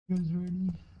You guys ready?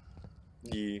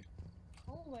 Yeah.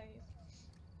 Always.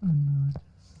 I'm not.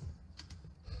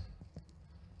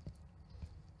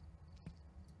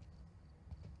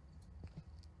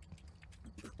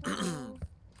 Hello.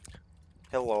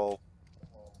 Hello.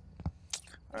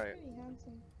 You're Alright. pretty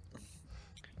handsome.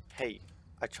 Hey,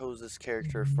 I chose this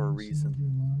character for a reason.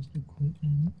 Your lost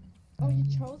equipment. Oh, you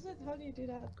chose it? How do you do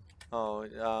that? Oh,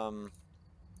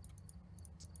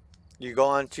 you go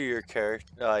onto your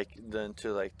character, like, then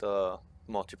to like the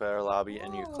multiplayer lobby,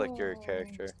 and you click your Oh.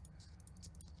 character.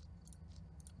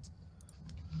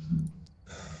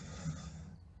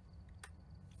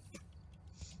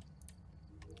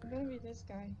 I'm gonna be this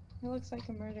guy. He looks like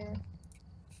a murderer.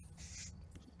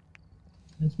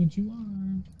 That's what you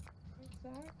are.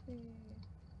 Exactly.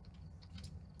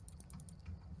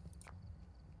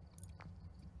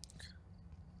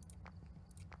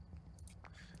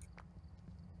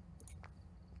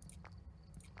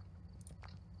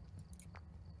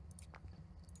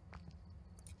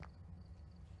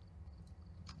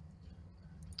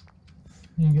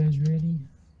 You guys ready?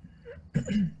 I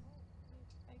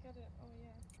gotta. Oh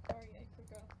yeah. Sorry, I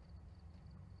forgot.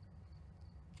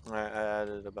 I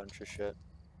added a bunch of shit.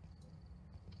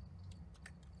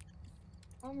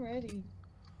 I'm ready.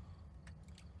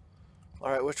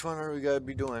 Alright, which one are we gonna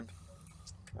be doing?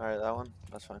 Alright, that one?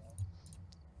 That's fine.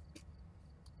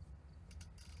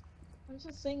 I'm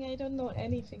just saying I don't know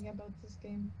anything about this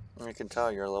game. I can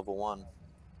tell you're level 1.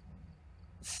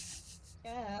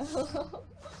 Yeah.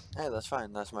 Hey, that's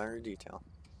fine. That's minor detail.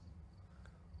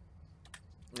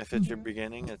 If it's your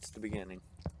beginning, it's the beginning.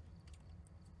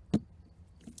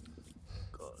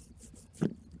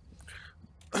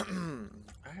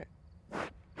 Alright.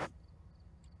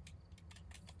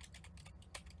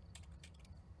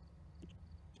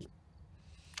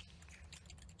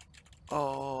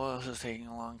 Oh, this is taking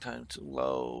a long time to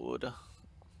load.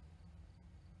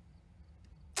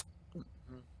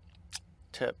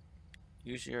 Tip.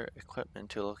 Use your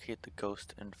equipment to locate the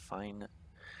ghost and find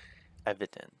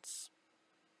evidence.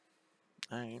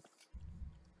 Alright.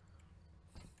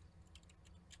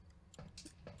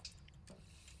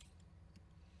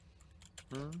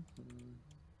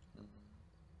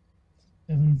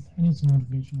 Evan, I need some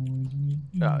motivational words. You need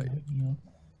to hype me up.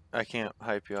 I can't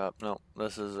hype you up. No,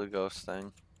 this is a ghost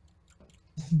thing.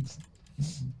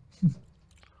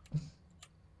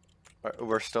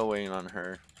 We're still waiting on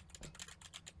her.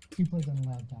 She plays on a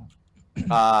laptop.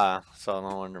 Ah, so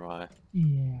no wonder why.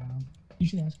 Yeah. You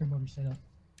should ask her about her setup.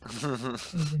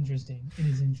 It is interesting. It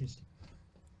is interesting.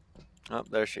 Oh,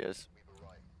 there she is.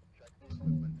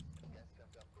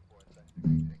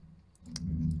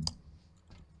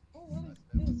 Oh, what is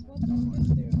this? What does this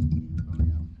do?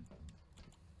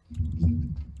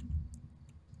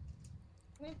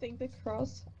 Can I take the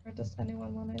cross, or does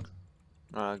anyone want it?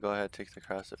 Go ahead, take the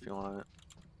cross if you want it.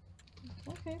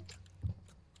 Okay.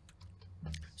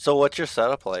 So what's your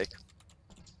setup like?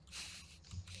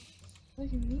 What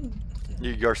do you mean?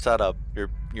 Your setup,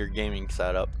 your gaming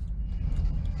setup.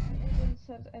 I didn't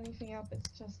set anything up. It's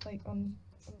just like on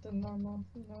the normal,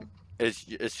 you know. It's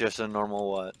just a normal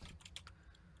what?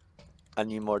 I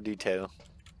need more detail.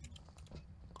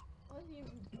 What do you?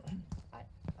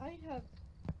 I have.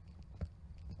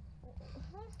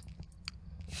 Huh?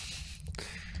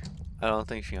 I don't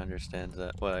think she understands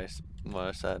that what I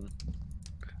said.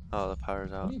 Oh, the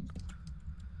power's out.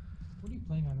 What are you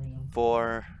playing on right now?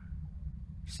 4,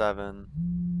 7,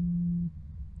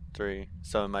 3.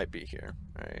 So it might be here.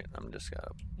 All right, I'm just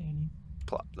gonna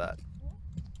plop that. What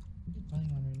are you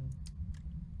playing on right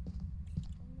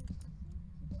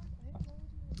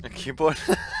now? A keyboard.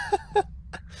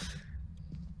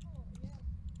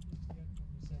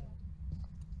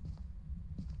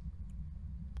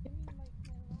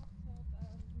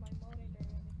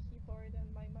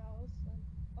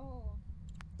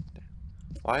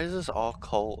 Why is this all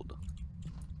cold?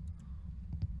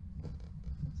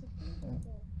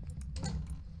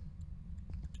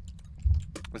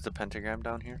 Is the pentagram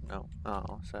down here? No.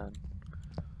 Oh, sad.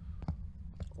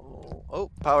 Oh,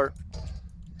 power.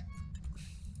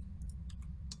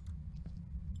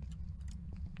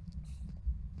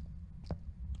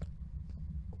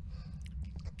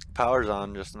 Power's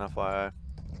on, just an FYI.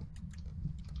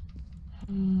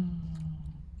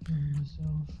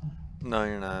 No,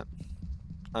 you're not.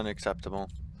 Unacceptable.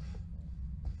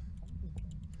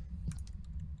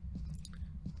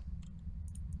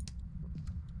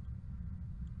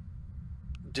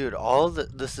 Dude, all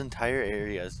of this entire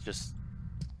area is just...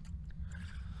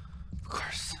 Of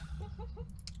course.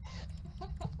 I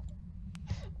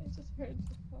just heard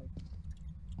the fuck.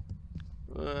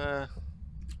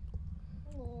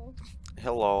 Hello.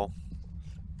 Hello.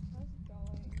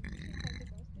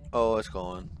 Oh, it's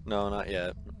going. No, not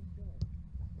yet.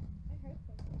 I heard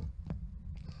something.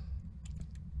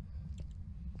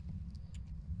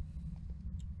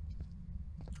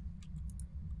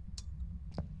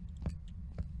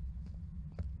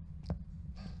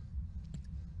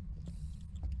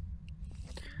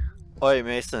 Oh, wait,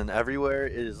 Mason, everywhere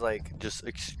is like just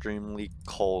extremely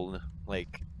cold.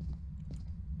 Like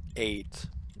 8,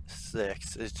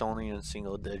 6. It's only in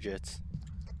single digits.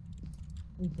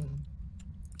 Okay.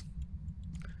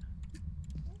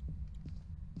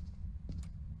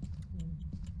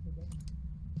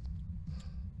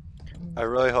 I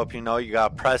really hope you know you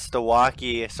gotta press the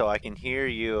walkie so I can hear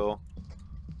you.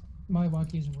 My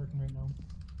walkie isn't working right now.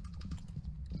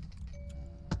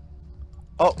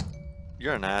 Oh,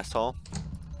 you're an asshole.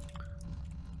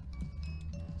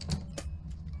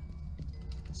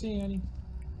 See you, Annie.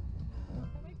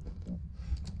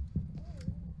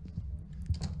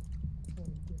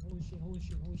 Holy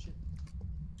shit.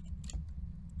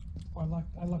 Oh,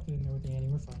 I locked it in there with Annie.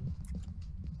 We're fine.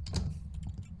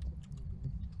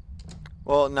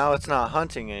 Well, now it's not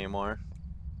hunting anymore.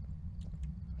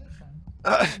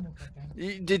 That's fine.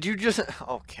 Did you just...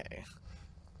 Okay.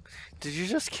 Did you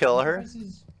just kill her?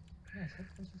 Sacrifices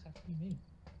have to be made.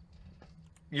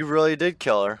 You really did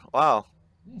kill her. Wow.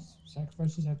 Yes,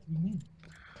 sacrifices have to be made.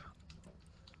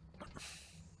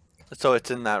 So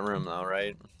it's in that room though,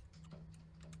 right?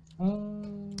 I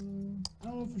don't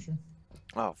know for sure.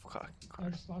 Oh, fuck. I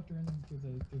just locked her in through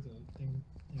the thing.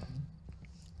 Yeah.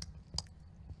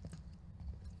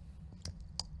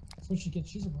 That's what she gets.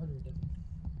 She's a murderer,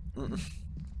 Devin.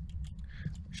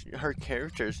 Her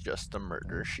character's just a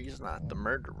murderer. She's not the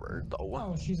murderer, though.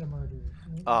 Oh, she's a murderer.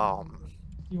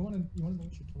 You wanna know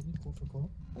what you told me, quote for quote?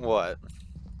 What?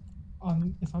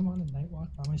 If I'm on a night walk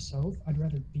by myself, I'd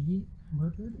rather be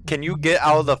murdered. Can you get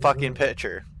out of the fucking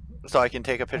picture so I can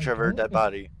take a picture of her dead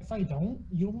body? If I don't,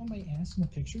 you don't want my ass in the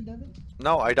picture, Devin?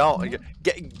 No, I don't.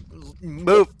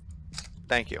 Move.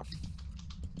 Thank you.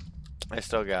 I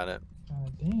still got it.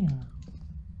 Damn.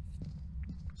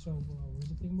 So, what was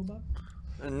the thing about?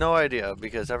 No idea,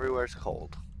 because everywhere's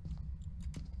cold.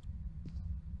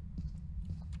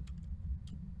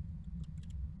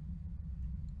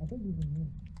 I think you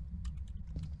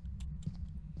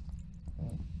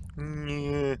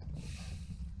knew.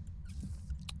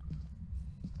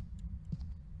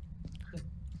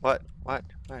 What? Wrong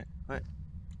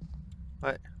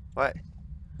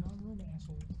room,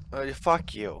 asshole.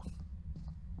 Fuck you.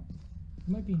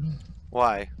 You might be in here.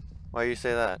 Why? Why you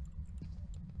say that?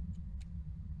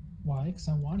 Why? Because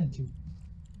I wanted to.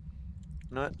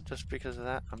 No, just because of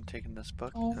that, I'm taking this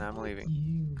book Oh, and I'm leaving.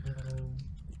 You, bro.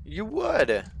 You would.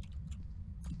 I'm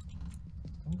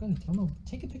gonna tell no.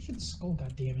 Take a picture of the skull,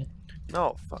 goddammit.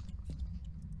 No, fuck.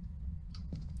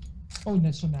 Oh,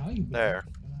 no, so now you. There.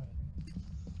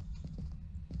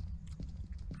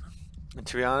 And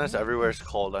to be honest, everywhere's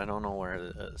cold. I don't know where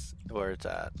it is, where it's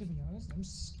at. To be honest, I'm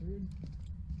scared.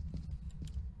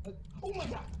 Oh my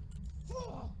god!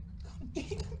 Fuck! God damn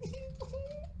it!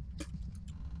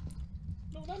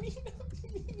 No, not me!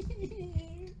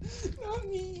 Not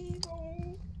me!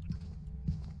 No!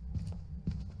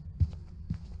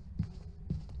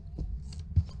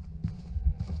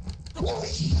 Oh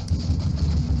shit!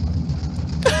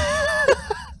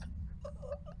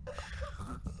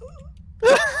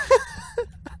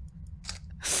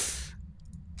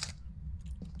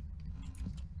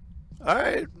 All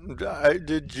right, I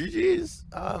did GG's.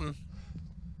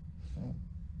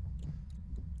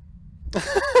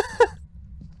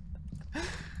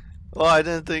 Well, I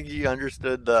didn't think he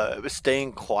understood the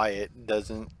staying quiet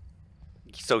doesn't,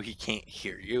 so he can't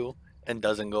hear you and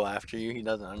doesn't go after you. He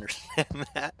doesn't understand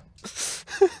that.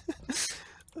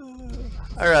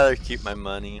 I'd rather keep my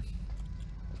money.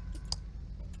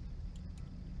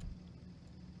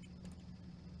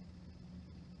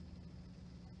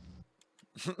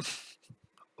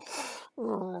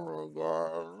 Oh my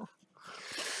god.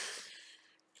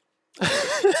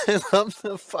 I love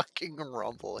the fucking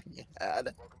rumble he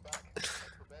had.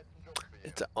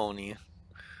 It's a Oni.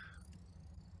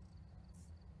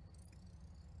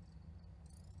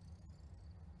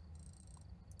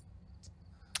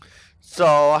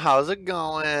 So, how's it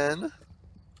going?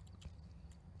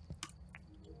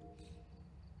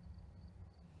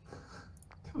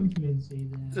 Don't even say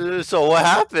that. So, what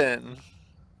happened?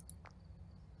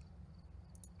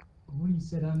 Oni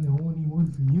said I'm the only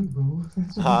one for you, bro.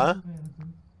 That's what Huh? happened.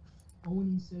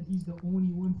 Oni said he's the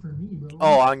only one for me, bro.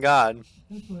 Oh, on God.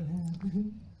 That's what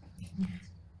happened.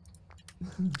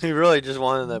 He really just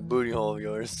wanted that booty hole of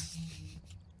yours.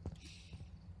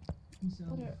 You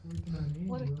sound like working on Andy,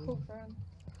 What a bro. cool friend.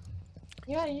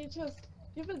 Yeah, you just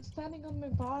You've been standing on my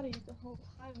body the whole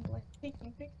time, like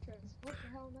taking pictures. What the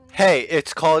hell, man? Hey,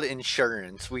 it's called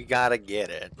insurance. We gotta get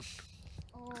it.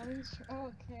 Oh,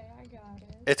 okay, I got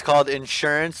it. It's called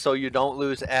insurance, so you don't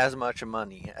lose as much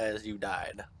money as you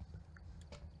died.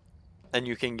 And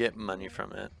you can get money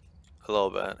from it. A little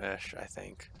bit-ish, I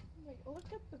think. Like, look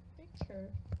at the picture.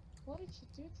 What did she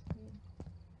do to me?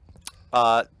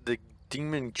 The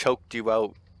demon choked you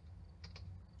out.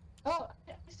 Oh,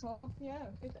 I saw. Yeah,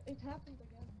 it happened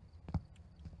again.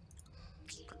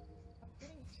 I'm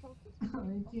getting choked. I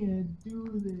can't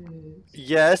do this.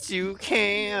 Yes, you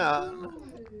can.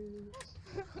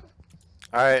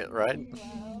 Alright, right?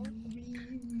 Wow.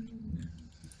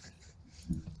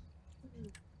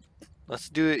 Let's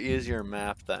do an easier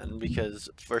map then, because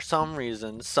for some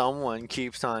reason, someone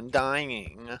keeps on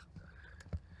dying.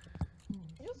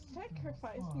 You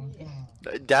sacrificed me.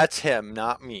 That's him,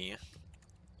 not me.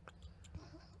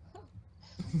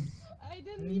 I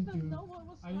didn't even know what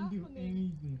was I didn't do happening.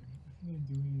 anything. I didn't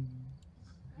do anything.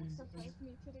 Sacrificed me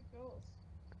to the ghost.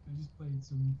 I just played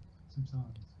some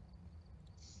songs.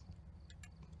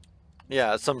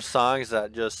 Yeah, some songs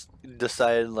that just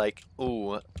decided like,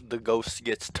 ooh, the ghost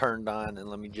gets turned on and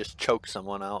let me just choke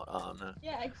someone out on it.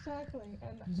 Yeah, exactly.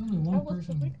 And There's only I one was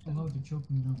the person victim. allowed to choke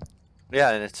me out. Yeah,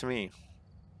 and it's me.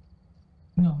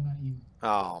 No, not you.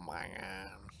 Oh my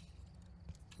god.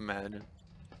 Imagine.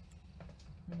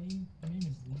 Her name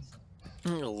is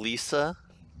Lisa. Lisa?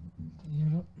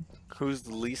 Yep. Who's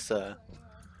Lisa?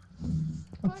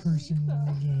 A person in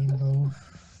the game, though.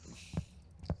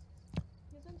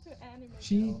 He's into anime.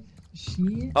 She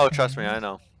Oh, trust me, I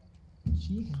know.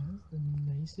 She has the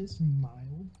nicest,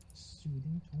 mild,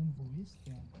 soothing tone voice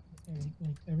that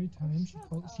every time she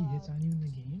hits on you in the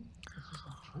game, it's just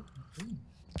like choking. Boom.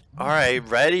 Alright,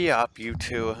 ready up, you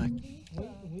two. Wait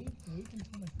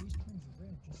until my face turns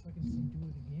red just so I can do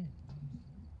it again.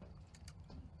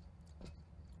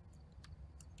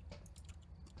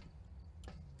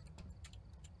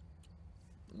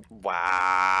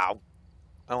 Wow.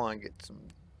 I want to get some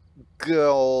good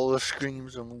old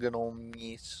screams from good old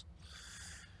me's.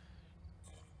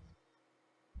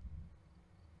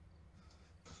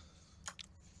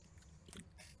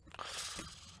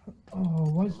 Oh,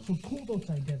 what's so cold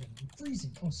outside, Devin? I'm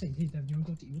freezing. Oh, say, hey, Devin, you want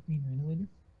to go to eat with me and Rena later?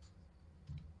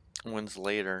 When's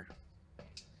later?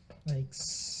 Like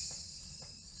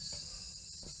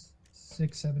 6,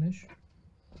 7-ish.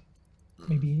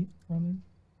 Maybe 8, around there.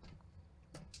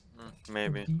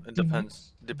 Maybe. Do It you depends.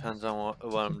 mix? Depends on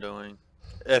what I'm doing.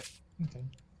 If Okay.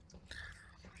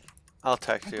 I'll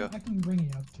text you. I can bring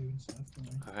it up too and stuff.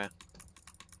 Okay.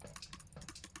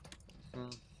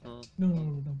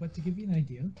 No. But to give you an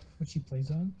idea, what she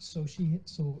plays on, so she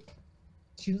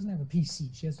doesn't have a PC.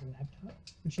 She has a laptop,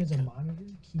 but she has a monitor,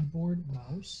 keyboard,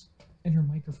 mouse, and her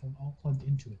microphone all plugged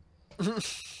into it.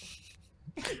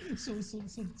 so it's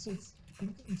instead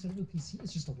of a PC,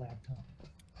 it's just a laptop.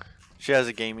 She has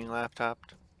a gaming laptop.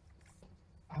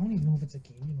 I don't even know if it's a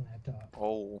gaming laptop.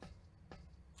 Oh.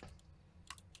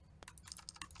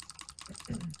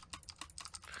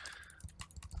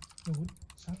 No,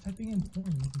 stop typing in porn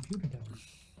on the computer, Devin.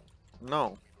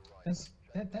 No. That's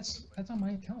on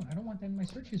my account. I don't want that in my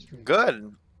search history.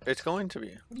 Good. It's going to be.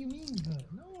 What do you mean good?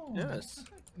 No. Yes. That's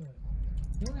not good.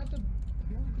 You don't have to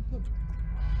put.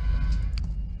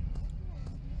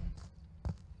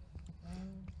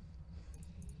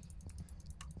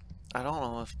 I don't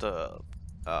know if the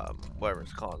whatever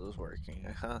it's called is working.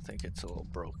 I kind of think it's a little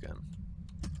broken.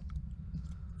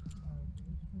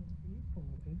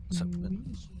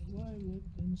 Something. Why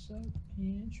looked inside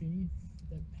pantry?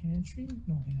 The pantry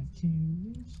don't have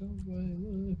TV, so I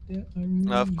looked at my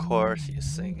room. Of course, he's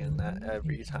singing that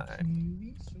every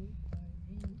time.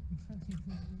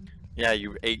 Yeah,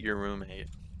 you ate your roommate.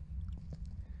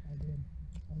 I did.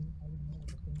 I didn't know what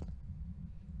to think.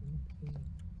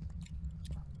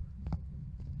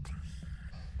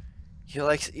 He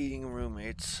likes eating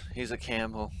roommates. He's a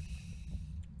Campbell.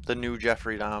 The new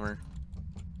Jeffrey Dahmer.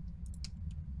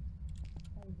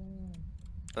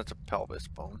 That's a pelvis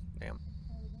bone. Damn.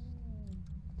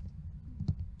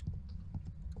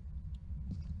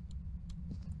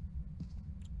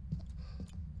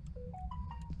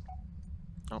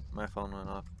 Oh, my phone went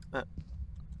off.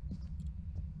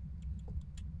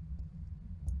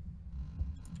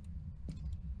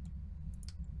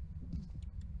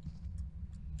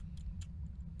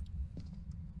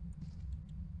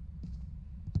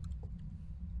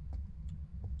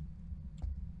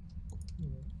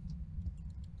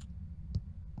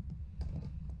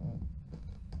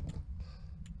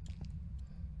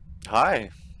 Hi.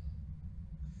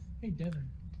 Hey Devin,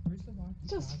 where's the walkie?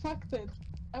 Just fucked it.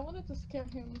 I wanted to scare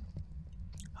him.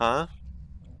 Huh?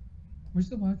 Where's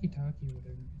the walkie-talkie or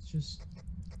whatever? It's just...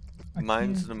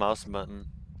 Mine's can't... the mouse button.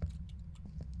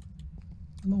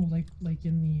 No, like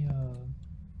in the,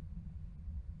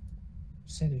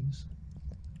 settings.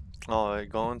 Oh,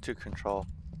 go into control.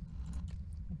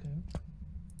 Okay.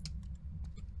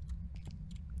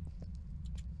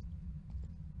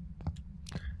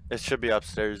 It should be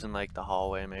upstairs in like the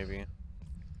hallway, maybe.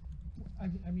 I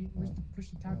mean, where's the push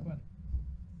the talk button?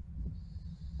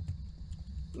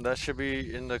 That should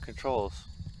be in the controls.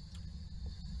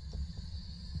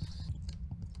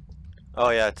 Oh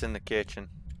yeah, it's in the kitchen.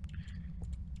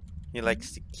 He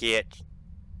likes the kitchen.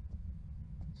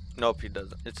 Nope, he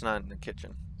doesn't. It's not in the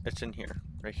kitchen. It's in here,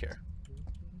 right here.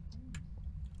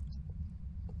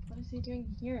 What is he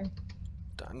doing here?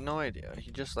 No idea.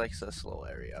 He just likes this little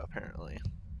area, apparently.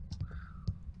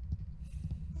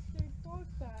 Okay, dog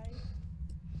died.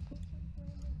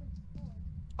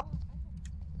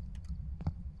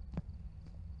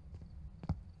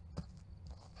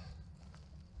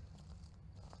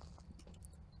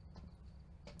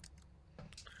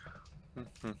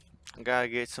 Gotta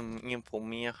get some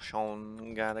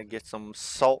information. Gotta get some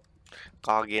salt.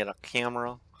 Gotta get a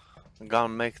camera. Gotta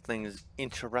make things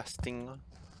interesting.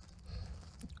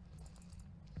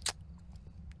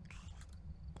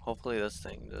 Hopefully this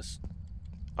thing just...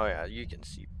 Oh yeah, you can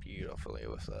see beautifully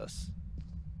with this.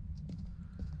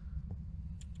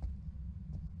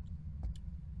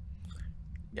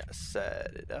 Gotta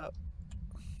set it up.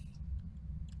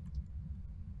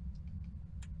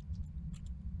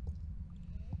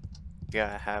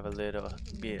 Gotta have a little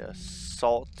bit of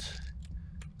salt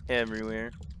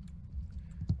everywhere.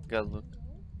 Gotta look.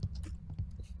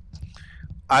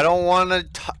 I don't want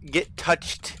to get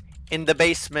touched in the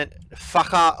basement.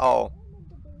 Fuck off. Oh.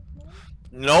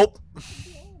 Nope.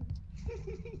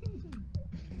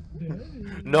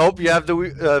 Nope, you have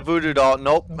the voodoo doll.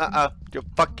 Nope.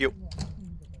 Fuck you.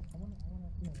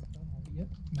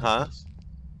 Huh?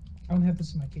 I don't have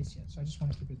this in my case yet, so I just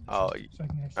want to keep it. Oh, so I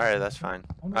can actually alright, that's fine.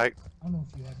 I don't know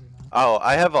if you have it or not. Oh,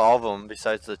 I have all of them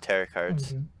besides the tarot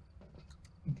cards. Oh,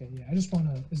 okay, yeah. I just want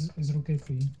to. Is it okay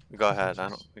for you? Go ahead. I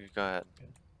don't. Go ahead.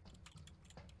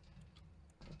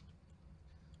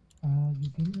 You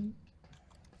beat me?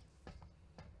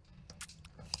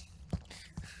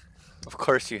 Of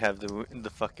course, you have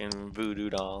the fucking voodoo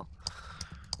doll.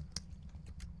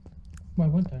 Why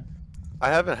wouldn't I? I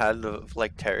haven't had the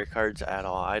like tarot cards at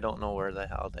all. I don't know where the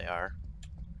hell they are.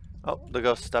 Oh, the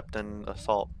ghost stepped in the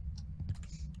salt.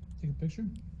 Take a picture?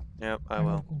 Yep, I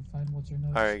will. Go find what's your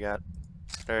notes. Alright, got.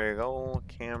 There you go.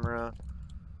 Camera.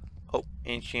 Oh,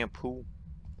 and shampoo.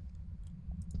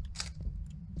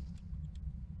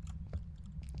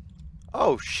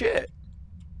 Oh shit.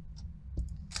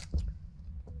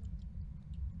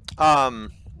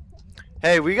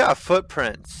 Hey, we got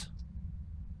footprints.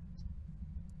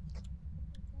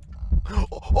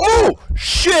 Oh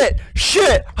shit!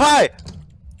 Shit! Hi!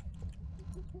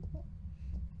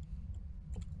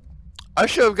 I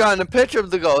should have gotten a picture of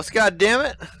the ghost. God damn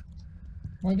it!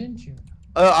 Why didn't you?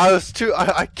 I was too.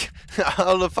 I out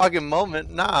of the fucking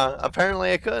moment. Nah,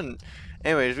 apparently I couldn't.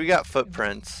 Anyways, we got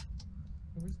footprints.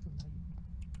 Where's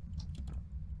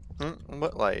the light?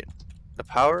 What light? The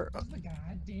power? Where's the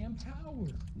goddamn power?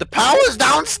 The power's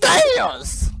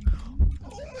downstairs!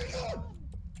 Oh my god!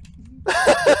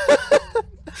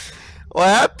 What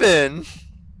happened?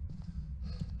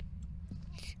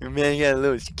 Your man got a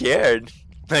little scared.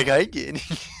 Like I did.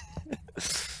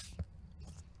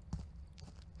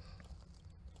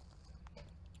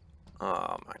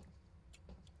 Oh my.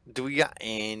 Do we got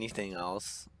anything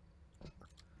else?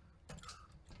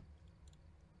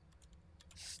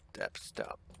 Step.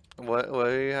 What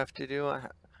do you have to do?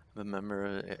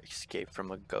 Remember escape from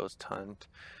a ghost hunt.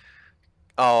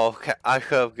 Oh, okay. I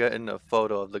could have gotten a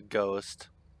photo of the ghost.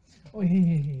 Oh,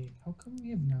 hey. How come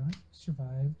we have not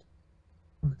survived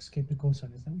or escaped a ghost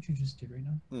hunt? Is that what you just did right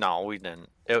now? No, we didn't.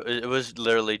 It was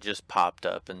literally just popped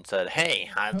up and said, "Hey,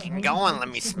 how's it going? Let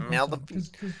me smell the."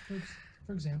 Because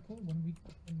for example, when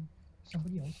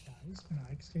somebody else dies and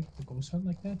I escape the ghost hunt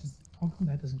like that, how come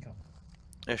that doesn't count?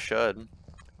 It should.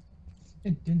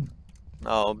 It didn't.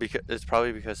 No, because it's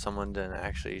probably because someone didn't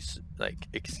actually like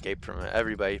escape from it.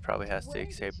 Everybody probably has to Where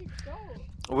did escape. you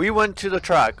go? We went to the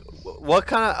truck. What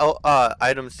kind of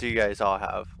items do you guys all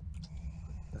have?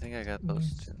 I think I got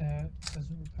those too. That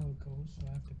doesn't repel ghosts, so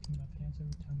I have to pee my pants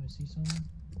every time I see something.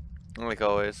 Like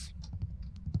always.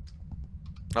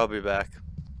 I'll be back.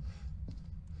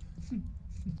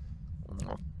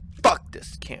 Oh, fuck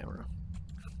this camera.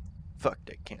 Fuck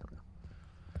that camera.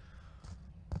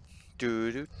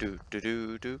 Do do do do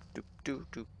do do do do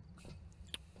do.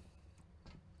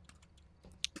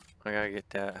 I gotta get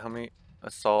that. How many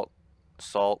salt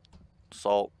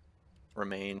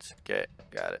remains?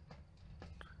 Got it.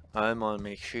 I'm gonna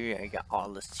make sure I got all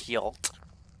the salt.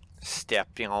 Step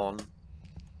on.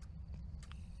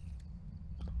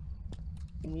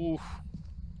 Oof.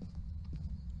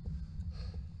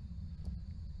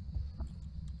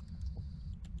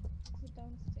 Is it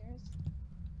downstairs?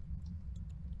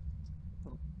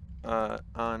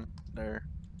 On there.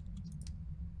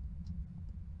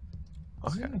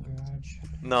 Is it Okay. in the garage?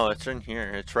 No, it's in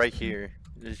here. It's right here.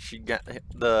 She got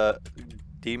the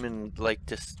demon like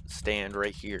to stand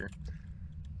right here.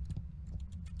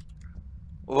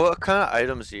 What kind of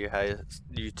items do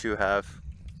you two have?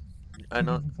 I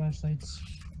know Flashlights.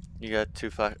 you got two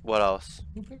flash. What else?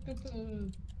 Who picked up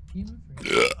the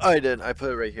EMF? I did. I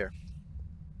put it right here.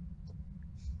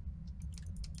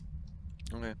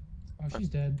 Okay. Oh, she's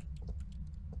dead.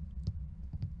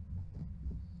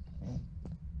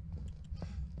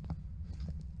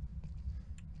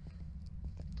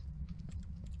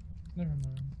 Never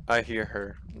mind. I hear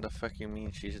her. The fuck you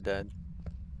mean she's dead?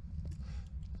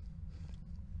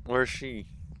 Where's she?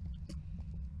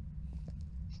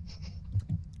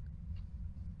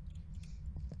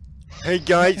 Hey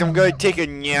guys, I'm gonna take a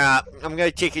nap. I'm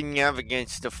gonna take a nap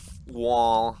against the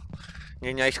wall.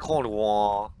 A nice cold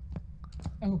wall.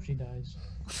 I hope she dies.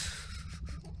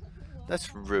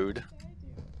 That's rude.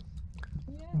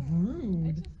 Yeah.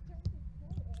 Rude.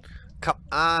 Come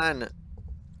on.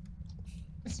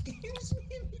 Excuse me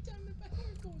every time the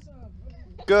power goes off.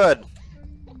 Good.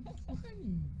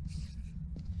 Funny.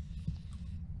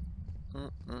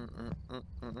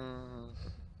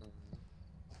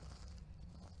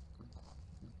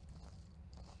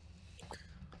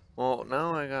 Well,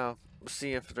 now I gotta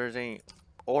see if there's any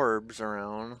orbs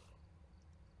around.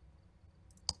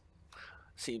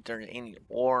 See if there's any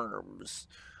orbs.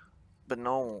 But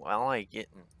no, I like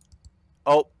getting.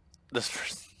 Oh, this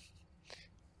person.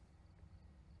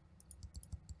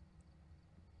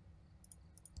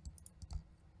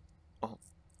 Oh,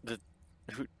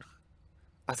 who?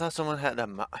 I thought someone had a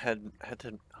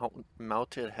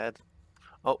mounted head.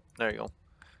 Oh, there you go.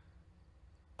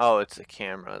 Oh, it's a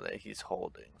camera that he's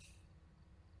holding.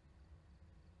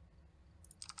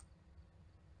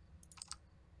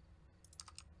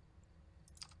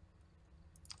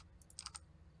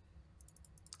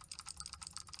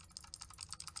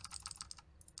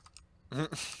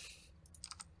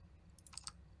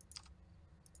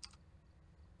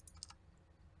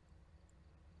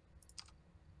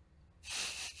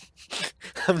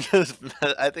 I'm just.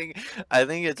 I think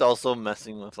it's also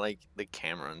messing with like the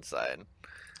camera inside,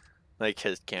 like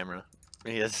his camera.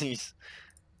 He's.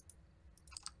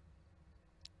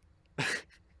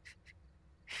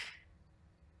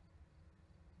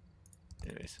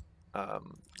 Anyways,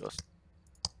 ghost.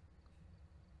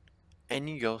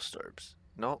 Any ghost orbs?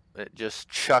 Nope, it just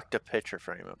chucked a picture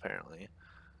frame apparently.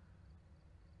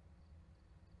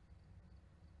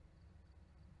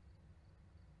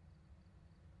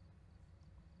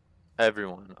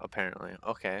 Everyone, apparently.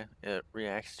 Okay, it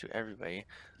reacts to everybody.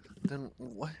 Then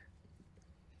what?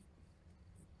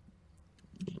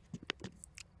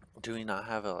 Do we not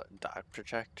have a dot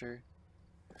projector?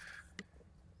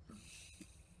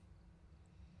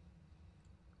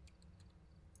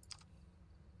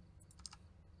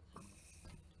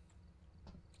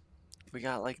 We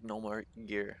got like no more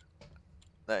gear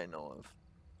that I know of.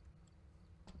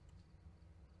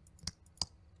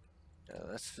 Yeah,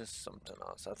 that's just something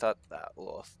else. I thought that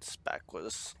little speck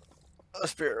was a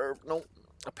spirit herb. Nope,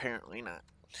 apparently not.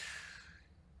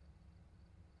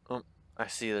 Oh, I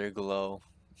see their glow.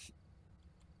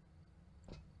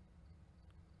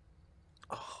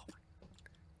 Oh.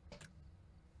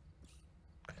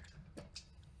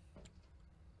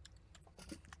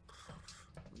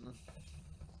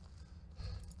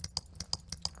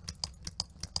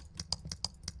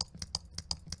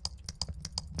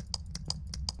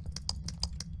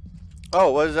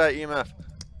 Oh, what is that EMF?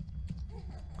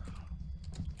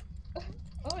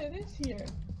 Oh, it is here.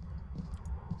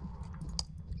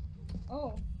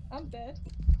 Oh, I'm dead.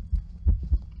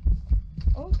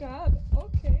 Oh god,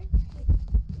 okay.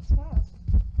 It's fast.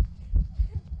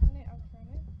 Can I outrun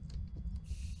it?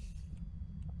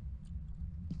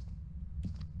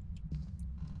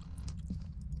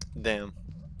 Damn.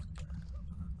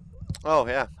 Oh,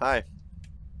 yeah, hi.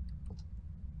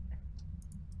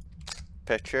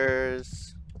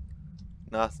 Pictures.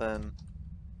 Nothing.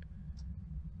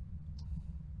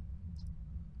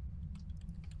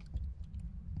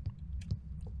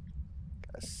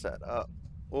 Gotta set up.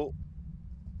 Oh.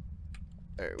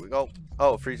 There we go.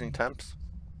 Oh, freezing temps.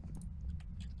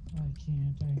 I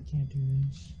can't do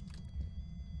this.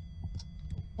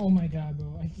 Oh my god,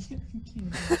 bro. I can't do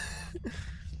it.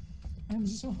 I'm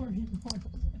sorry, bro. I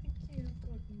can't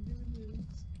fucking do this.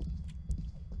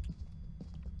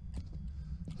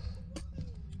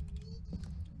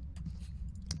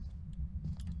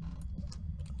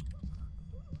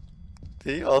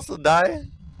 Did he also die?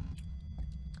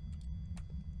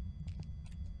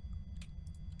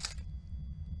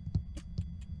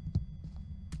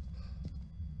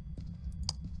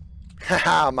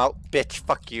 Haha, I'm out, bitch.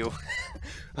 Fuck you.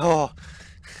 Oh.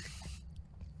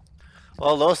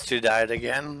 Well, those two died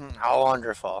again. How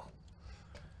wonderful.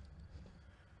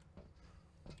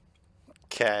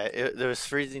 Okay, there was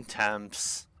freezing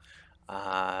temps.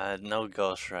 No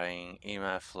ghost writing.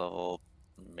 EMF level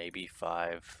maybe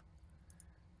 5.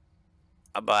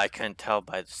 But I couldn't tell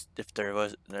by this, if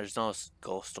there's no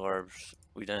ghost orbs.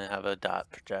 We didn't have a dot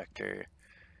projector.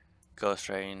 Ghost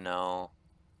writing, no.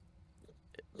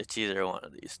 It's either one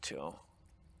of these two.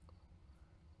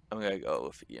 I'm gonna go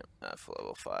with EMF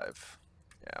level 5.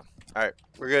 Yeah. Alright,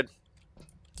 we're good.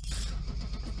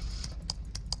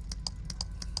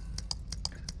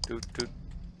 Doot.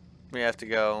 We have to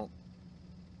go.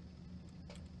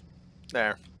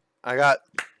 There. I got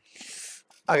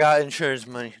insurance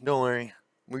money. Don't worry.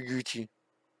 We're Gucci.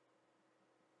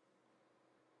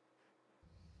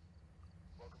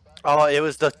 Oh, it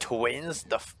was the twins?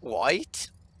 The white?